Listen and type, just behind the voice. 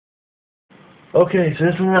Okay, so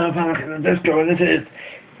this is another back in the disco, and this is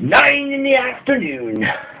 9 in the afternoon.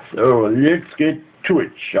 So let's get to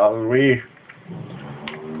it, shall we?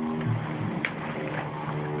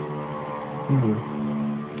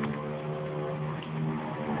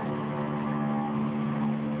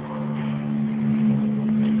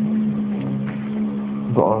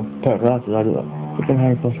 Got a pair of glasses, I do that. Look at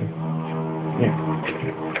Harry Potter. Yeah.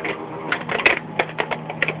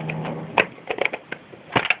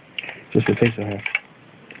 Just your face right here.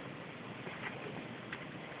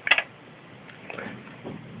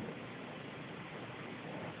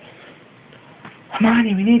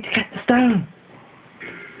 Hermione, we need to get the stone.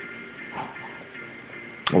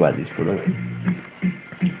 I'll add these for that.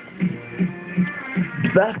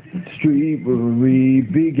 Back to the street where we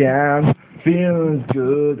began, feeling as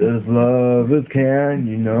good as lovers can,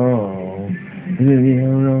 you know.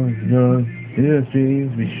 In the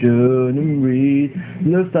streams we shouldn't read.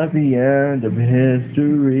 Looks like the end of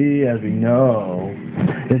history as we know.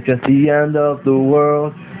 It's just the end of the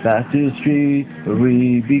world. Back to the street where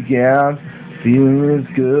we began, feeling as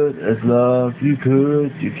good as love you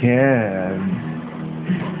could, you can.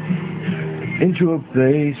 Into a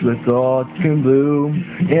place where thoughts can bloom,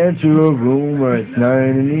 into a room where it's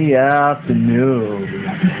 9 in the afternoon,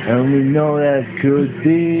 and we know that it could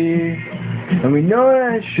be, and we know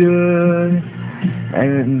that it should,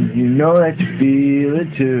 and you know that you feel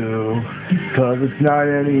it too, 'cause it's 9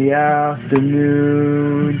 in the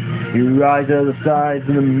afternoon. You rise to the sides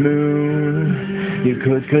of the moon. You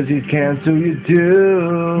could 'cause you can, so you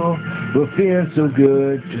do. We're feeling so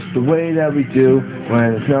good, just the way that we do,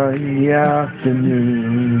 when it's 9 in the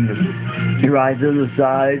afternoon. You rise to the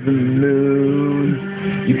sides of the moon.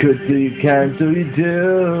 You could, so you can, so you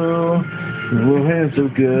do. We're feeling so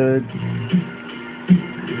good.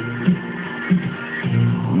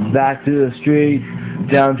 Back to the street,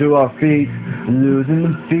 down to our feet, losing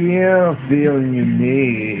the feeling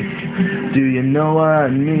unique. Do you know what I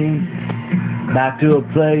mean? Back to a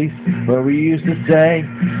place where we used to say,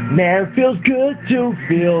 man, it feels good to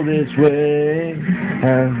feel this way.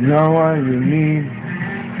 And know what you mean.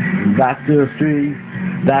 Back to the street,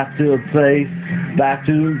 back to a place, back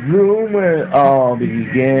to the room where it all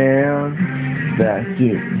began. Back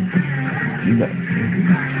to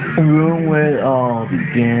the room where it all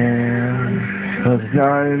began. 'Cause it's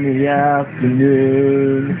 9 in the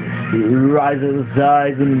afternoon. You rise to the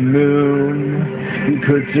sides of the moon. You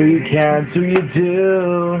could, so you can, so you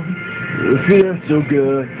do. We're feeling so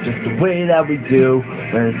good, just the way that we do,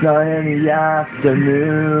 when it's 9 in the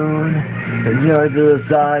afternoon. And you rise to the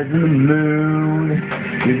sides of the moon.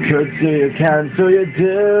 You could, so you can, so you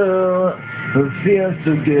do. We're feeling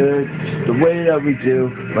so good, just the way that we do,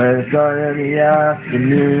 when it's 9 in the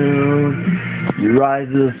afternoon. You rise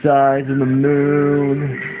to the sides of the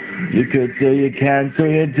moon. You could, so you can, so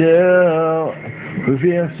you do. We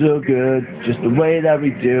feel so good, just the way that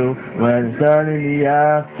we do, when it's 9 in the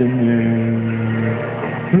afternoon.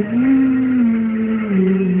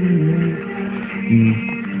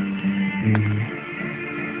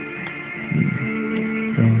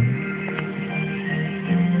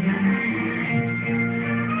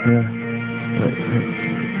 Yeah.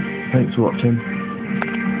 Thanks for watching.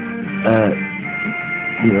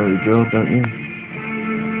 You know the drill, don't you?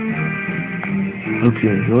 Hope you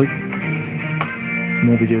enjoyed.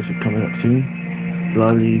 More videos are coming up soon. So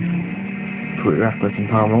I leave put your Applet and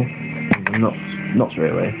Palmal. Not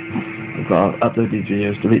straight away. I've got to upload these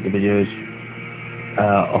videos, delete the videos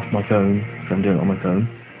off my phone, so I'm doing it on my phone.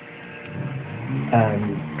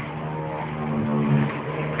 And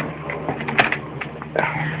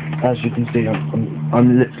as you can see,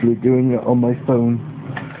 I'm literally doing it on my phone.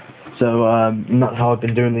 So and that's how I've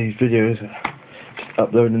been doing these videos, just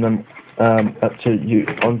uploading them onto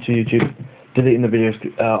YouTube, deleting the videos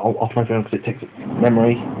off my phone because it takes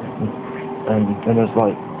memory, and there's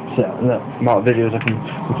like a certain amount of videos I can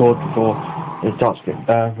record before it starts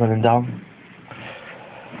running down.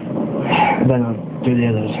 And then I'll do the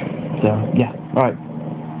others. So yeah, alright.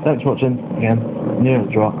 Thanks for watching again. You know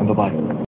the drill, and bye bye.